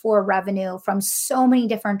floodgates for revenue from so many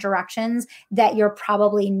different directions that you're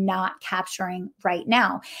probably not capturing right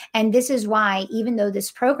now. And this is why, even though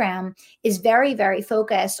this program is very, very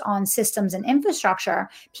focused on systems and infrastructure,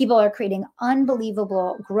 people are creating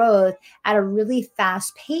unbelievable growth at a really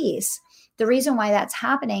fast pace. The reason why that's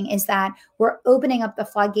happening is that we're opening up the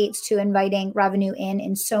floodgates to inviting revenue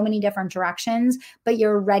in so many different directions, but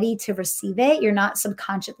you're ready to receive it. You're not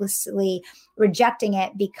subconsciously rejecting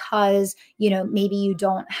it because, maybe you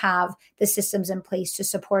don't have the systems in place to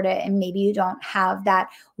support it. And maybe you don't have that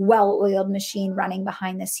well-oiled machine running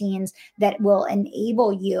behind the scenes that will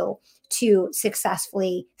enable you to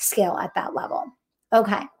successfully scale at that level.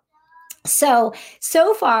 Okay. So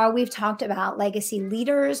far we've talked about Legacy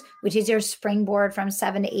Leaders, which is your springboard from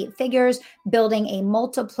 7 to 8 figures, building a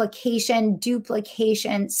multiplication,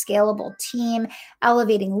 duplication, scalable team,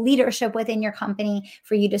 elevating leadership within your company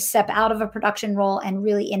for you to step out of a production role and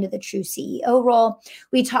really into the true CEO role.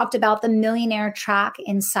 We talked about the millionaire track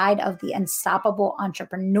inside of the Unstoppable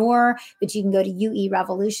Entrepreneur, which you can go to UE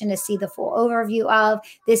Revolution to see the full overview of.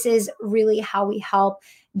 This is really how we help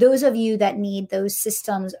those of you that need those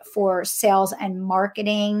systems for sales and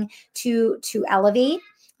marketing to elevate.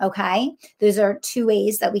 Okay. Those are 2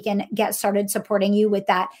 ways that we can get started supporting you with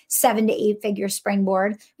that 7 to 8 figure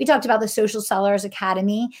springboard. We talked about the Social Sellers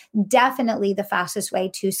Academy. Definitely the fastest way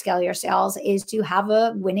to scale your sales is to have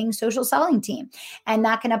a winning social selling team. And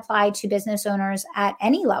that can apply to business owners at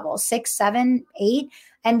any level, 6, 7, 8.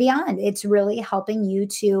 and beyond. It's really helping you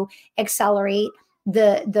to accelerate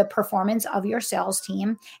the performance of your sales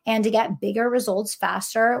team and to get bigger results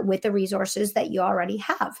faster with the resources that you already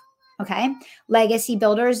have. Okay. Legacy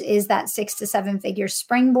Builders is that 6 to 7 figure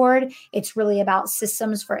springboard. It's really about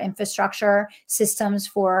systems for infrastructure, systems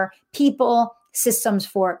for people, systems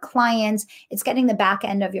for clients. It's getting the back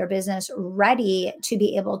end of your business ready to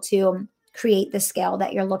be able to create the scale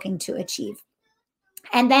that you're looking to achieve.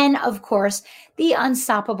 And then, of course, the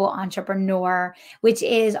Unstoppable Entrepreneur, which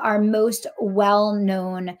is our most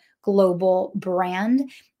well-known global brand.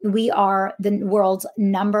 We are the world's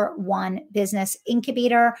 #1 business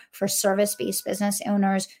incubator for service-based business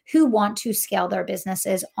owners who want to scale their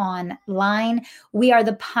businesses online. We are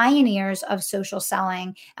the pioneers of social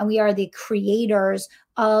selling, and we are the creators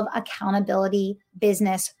of accountability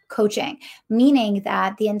business coaching, meaning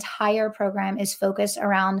that the entire program is focused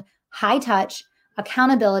around high touch,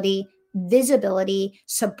 accountability, visibility,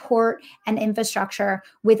 support, and infrastructure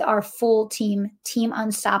with our full team, Team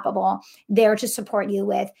Unstoppable, there to support you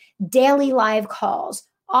with daily live calls,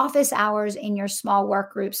 office hours in your small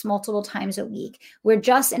work groups multiple times a week. We're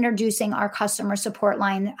just introducing our customer support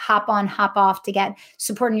line, hop on, hop off, to get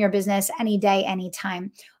support in your business any day,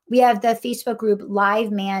 anytime. We have the Facebook group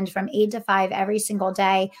live manned from 8 to 5 every single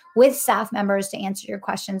day with staff members to answer your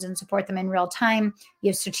questions and support them in real time. You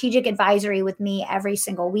have strategic advisory with me every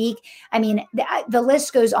single week. I mean, the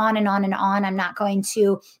list goes on and on and on. I'm not going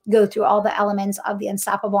to go through all the elements of the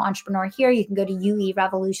Unstoppable Entrepreneur here. You can go to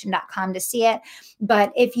uerevolution.com to see it.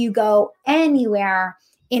 But if you go anywhere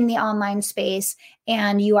in the online space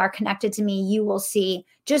and you are connected to me, you will see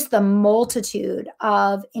just the multitude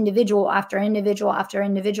of individual after individual after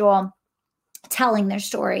individual telling their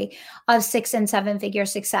story of 6 and 7 figure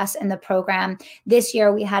success in the program. This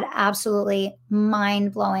year, we had absolutely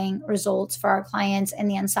mind-blowing results for our clients in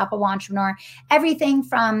the Unstoppable Entrepreneur. Everything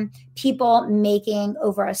from people making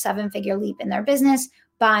over a 7-figure leap in their business,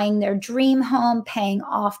 buying their dream home, paying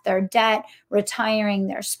off their debt, retiring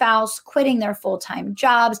their spouse, quitting their full-time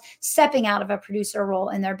jobs, stepping out of a producer role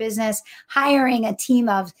in their business, hiring a team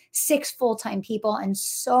of 6 full-time people, and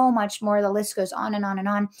so much more. The list goes on and on and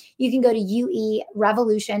on. You can go to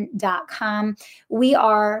uerevolution.com. We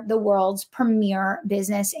are the world's premier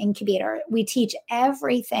business incubator. We teach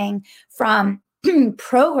everything from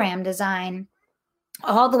program design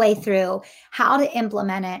all the way through how to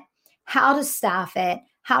implement it, how to staff it,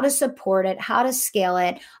 how to support it, how to scale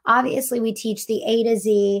it. Obviously, we teach the A to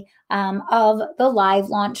Z of the live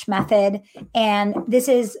launch method. And this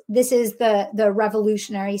is the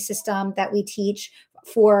revolutionary system that we teach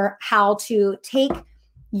for how to take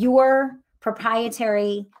your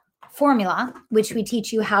proprietary formula, which we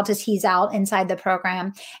teach you how to tease out inside the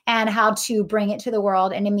program, and how to bring it to the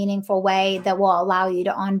world in a meaningful way that will allow you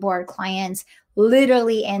to onboard clients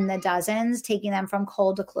literally in the dozens, taking them from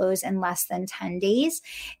cold to close in less than 10 days.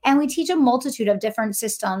 And we teach a multitude of different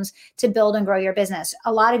systems to build and grow your business.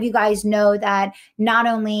 A lot of you guys know that not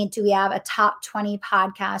only do we have a top 20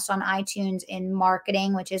 podcast on iTunes in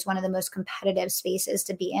marketing, which is one of the most competitive spaces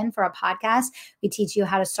to be in for a podcast. We teach you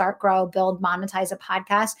how to start, grow, build, monetize a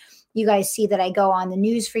podcast. You guys see that I go on the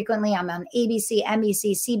news frequently. I'm on ABC,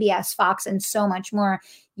 NBC, CBS, Fox, and so much more.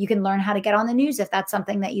 You can learn how to get on the news if that's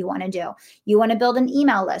something that you want to do. You want to build an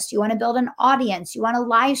email list. You want to build an audience. You want to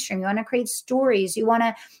live stream. You want to create stories. You want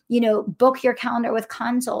to, book your calendar with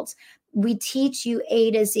consults. We teach you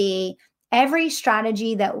A to Z. Every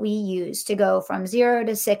strategy that we use to go from 0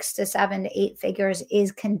 to 6 to 7 to 8 figures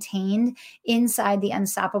is contained inside the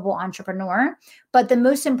Unstoppable Entrepreneur. But the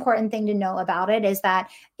most important thing to know about it is that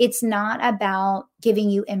it's not about giving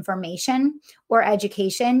you information or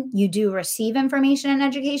education. You do receive information and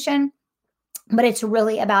education, but it's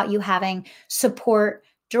really about you having support,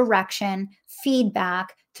 direction,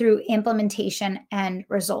 feedback through implementation and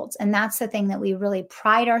results. And that's the thing that we really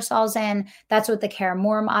pride ourselves in. That's what the Care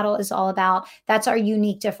More model is all about. That's our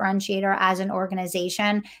unique differentiator as an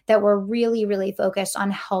organization, that we're really, really focused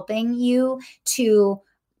on helping you to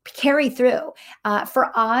carry through.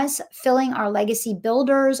 For us, filling our legacy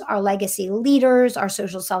builders, our legacy leaders, our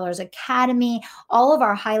Social Sellers Academy, all of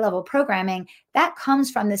our high-level programming, that comes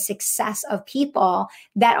from the success of people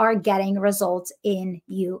that are getting results in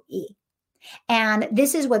UE. And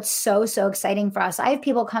this is what's so, so exciting for us. I have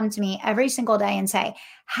people come to me every single day and say,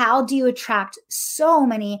 how do you attract so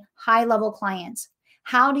many high-level clients?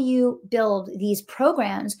 How do you build these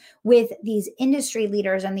programs with these industry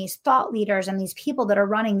leaders and these thought leaders and these people that are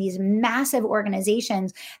running these massive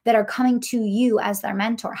organizations that are coming to you as their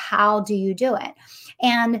mentor? How do you do it?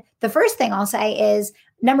 And the first thing I'll say is,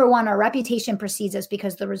 number one, our reputation precedes us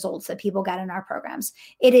because of the results that people get in our programs.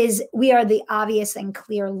 We are the obvious and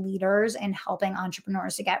clear leaders in helping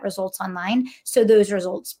entrepreneurs to get results online. So those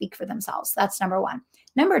results speak for themselves. That's number one.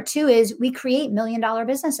 Number two is we create $1 million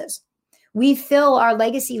businesses. We fill our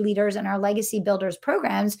legacy leaders and our legacy builders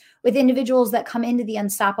programs with individuals that come into the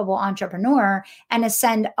Unstoppable Entrepreneur and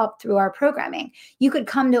ascend up through our programming. You could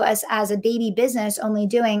come to us as a baby business only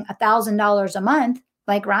doing $1,000 a month,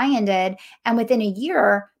 like Ryan did, and within a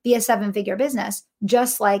year be a 7-figure business,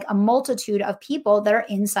 just like a multitude of people that are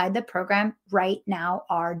inside the program right now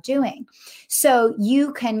are doing. So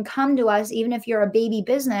you can come to us, even if you're a baby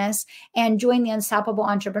business, and join the Unstoppable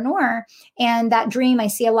Entrepreneur. And that dream, I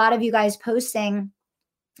see a lot of you guys posting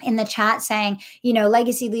in the chat saying,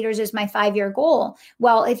 legacy leaders is my 5-year goal.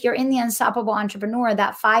 Well, if you're in the Unstoppable Entrepreneur,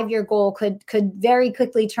 that 5-year goal could very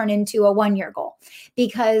quickly turn into a 1-year goal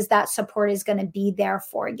because that support is going to be there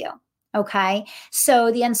for you. Okay.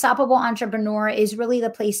 So the Unstoppable Entrepreneur is really the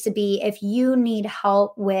place to be if you need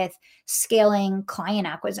help with scaling client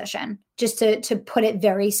acquisition. Just to put it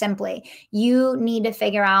very simply, you need to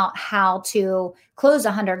figure out how to close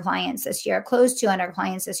 100 clients this year, close 200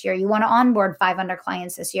 clients this year. You want to onboard 500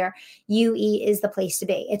 clients this year. UE is the place to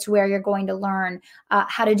be. It's where you're going to learn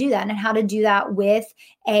how to do that and how to do that with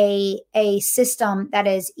a system that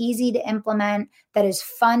is easy to implement, that is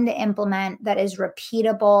fun to implement, that is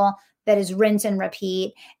repeatable, that is rinse and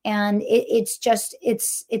repeat. And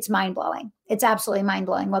it's mind-blowing. It's absolutely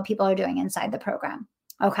mind-blowing what people are doing inside the program.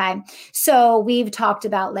 Okay. So we've talked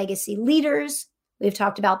about legacy leaders. We've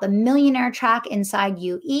talked about the millionaire track inside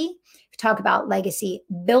UE. We've talked about legacy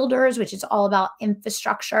builders, which is all about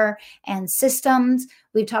infrastructure and systems.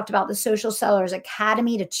 We've talked about the Social Sellers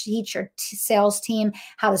Academy to teach your sales team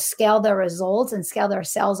how to scale their results and scale their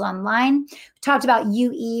sales online. We talked about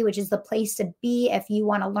UE, which is the place to be if you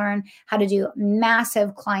want to learn how to do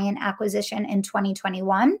massive client acquisition in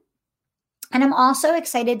 2021. And I'm also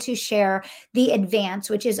excited to share the Advance,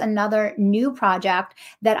 which is another new project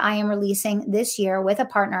that I am releasing this year with a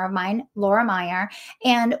partner of mine, Laura Meyer.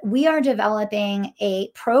 And we are developing a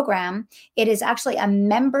program. It is actually a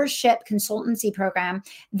membership consultancy program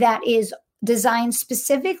that is designed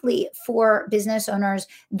specifically for business owners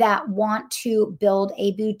that want to build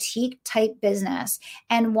a boutique type business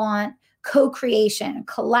and want co-creation,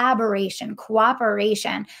 collaboration,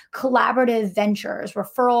 cooperation, collaborative ventures,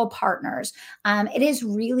 referral partners. It is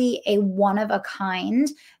really a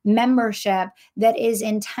one-of-a-kind membership that is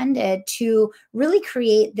intended to really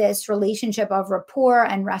create this relationship of rapport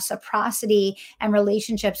and reciprocity and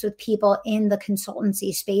relationships with people in the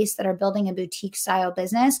consultancy space that are building a boutique style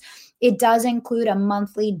business. It does include a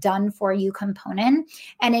monthly done for you component,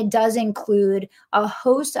 and it does include a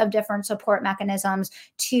host of different support mechanisms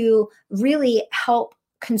to really help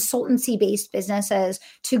consultancy-based businesses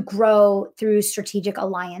to grow through strategic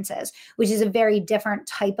alliances, which is a very different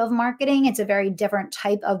type of marketing. It's a very different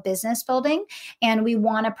type of business building. And we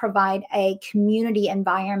want to provide a community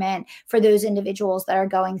environment for those individuals that are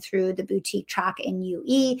going through the boutique track in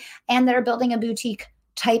UE and that are building a boutique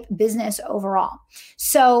type business overall.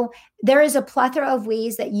 So there is a plethora of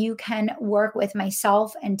ways that you can work with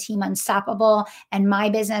myself and Team Unstoppable and my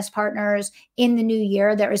business partners in the new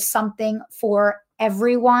year. There is something for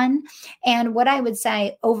everyone. And what I would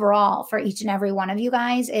say overall for each and every one of you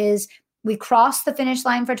guys is we crossed the finish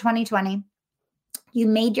line for 2020. You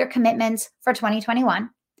made your commitments for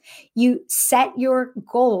 2021. You set your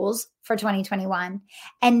goals for 2021.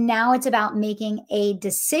 And now it's about making a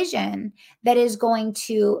decision that is going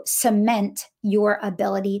to cement your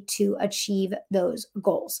ability to achieve those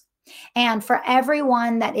goals. And for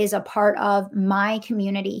everyone that is a part of my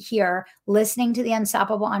community here, listening to the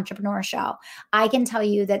Unstoppable Entrepreneur Show, I can tell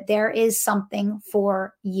you that there is something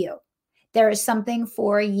for you. There is something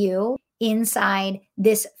for you inside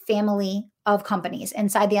this family of companies,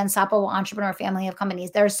 inside the Unstoppable Entrepreneur family of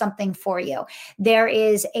companies. There's something for you. There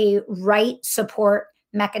is a right support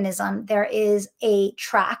mechanism. There is a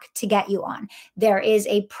track to get you on. There is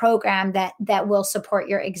a program that will support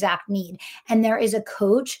your exact need. And there is a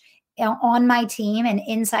coach on my team and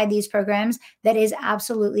inside these programs that is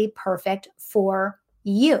absolutely perfect for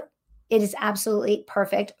you. It is absolutely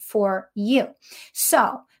perfect for you.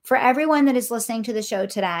 So for everyone that is listening to the show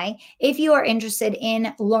today, if you are interested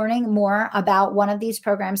in learning more about one of these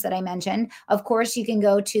programs that I mentioned, of course, you can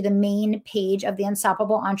go to the main page of the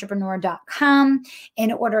unstoppableentrepreneur.com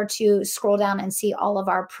in order to scroll down and see all of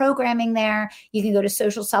our programming there. You can go to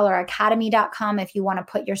socialselleracademy.com if you want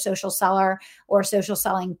to put your social seller or social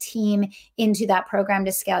selling team into that program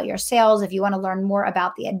to scale your sales. If you want to learn more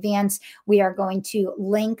about the Advance, we are going to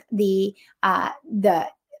link the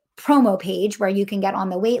promo page where you can get on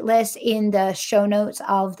the wait list in the show notes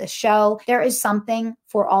of the show. There is something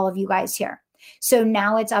for all of you guys here. So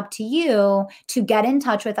now it's up to you to get in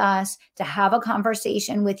touch with us, to have a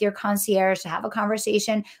conversation with your concierge, to have a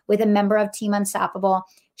conversation with a member of Team Unstoppable.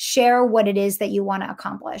 Share what it is that you want to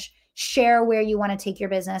accomplish. Share where you want to take your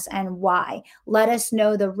business and why. Let us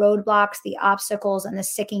know the roadblocks, the obstacles, and the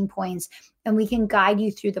sticking points, and we can guide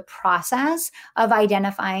you through the process of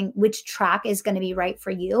identifying which track is going to be right for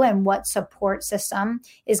you and what support system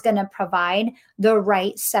is going to provide the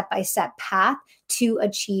right step-by-step path to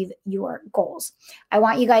achieve your goals. I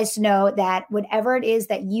want you guys to know that whatever it is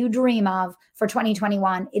that you dream of for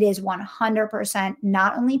 2021, it is 100%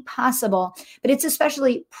 not only possible, but it's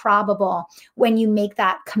especially probable when you make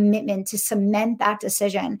that commitment to cement that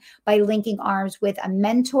decision by linking arms with a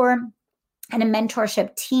mentor and a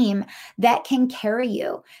mentorship team that can carry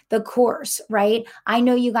you the course, right? I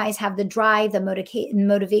know you guys have the drive, the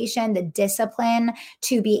motivation, the discipline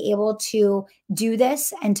to be able to do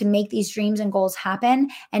this and to make these dreams and goals happen.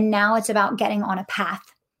 And now it's about getting on a path.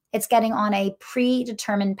 It's getting on a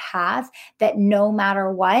predetermined path that no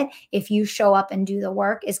matter what, if you show up and do the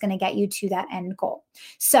work, is going to get you to that end goal.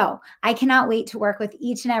 So I cannot wait to work with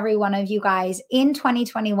each and every one of you guys in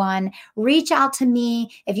 2021. Reach out to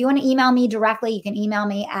me. If you want to email me directly, you can email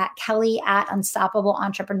me at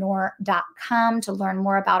kelly@unstoppableentrepreneur.com to learn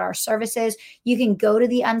more about our services. You can go to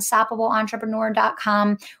the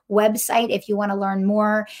unstoppableentrepreneur.com website if you want to learn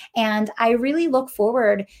more. And I really look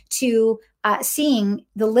forward to seeing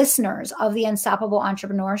the listeners of the Unstoppable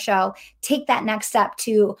Entrepreneur Show take that next step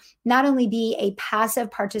to not only be a passive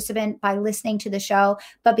participant by listening to the show,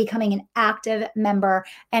 but becoming an active member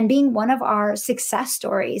and being one of our success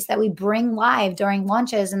stories that we bring live during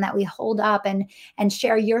launches and that we hold up and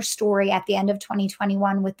share your story at the end of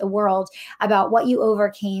 2021 with the world about what you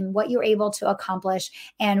overcame, what you're able to accomplish,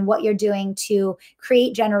 and what you're doing to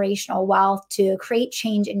create generational wealth, to create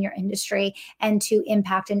change in your industry, and to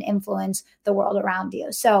impact and influence the world around you.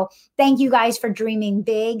 So thank you guys for dreaming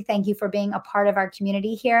big. Thank you for being a part of our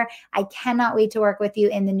community here. I cannot wait to work with you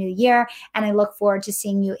in the new year. And I look forward to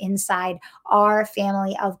seeing you inside our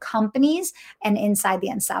family of companies and inside the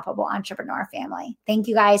Unstoppable Entrepreneur family. Thank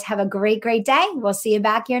you guys. Have a great, great day. We'll see you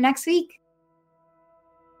back here next week.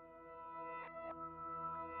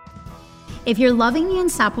 If you're loving the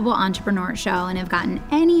Unstoppable Entrepreneur Show and have gotten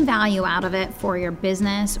any value out of it for your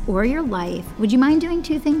business or your life, would you mind doing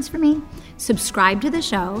two things for me? Subscribe to the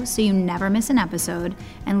show so you never miss an episode,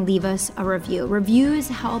 and leave us a review. Reviews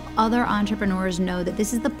help other entrepreneurs know that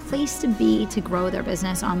this is the place to be to grow their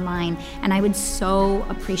business online. And I would so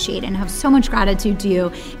appreciate and have so much gratitude to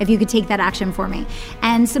you if you could take that action for me.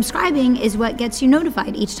 And subscribing is what gets you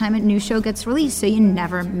notified each time a new show gets released, so you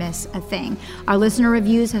never miss a thing. Our listener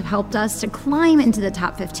reviews have helped us to climb into the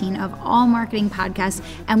top 15 of all marketing podcasts,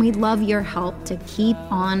 and we'd love your help to keep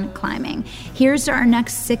on climbing. Here's to our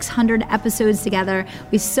next 600 episodes together.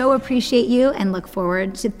 We so appreciate you and look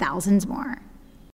forward to thousands more.